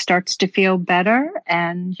 and it starts to feel better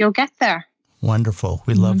and you'll get there. Wonderful.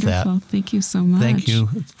 We love that. Thank you so much. Thank you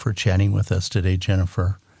for chatting with us today,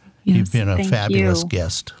 Jennifer. Yes, you've been a fabulous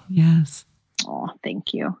guest. Yes. Oh,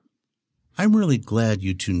 thank you. I'm really glad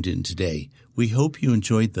you tuned in today. We hope you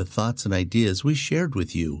enjoyed the thoughts and ideas we shared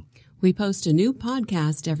with you. We post a new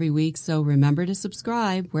podcast every week, so remember to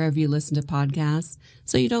subscribe wherever you listen to podcasts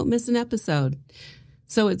so you don't miss an episode.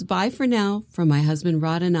 So it's bye for now from my husband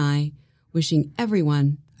Rod and I, wishing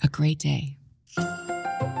everyone a great day.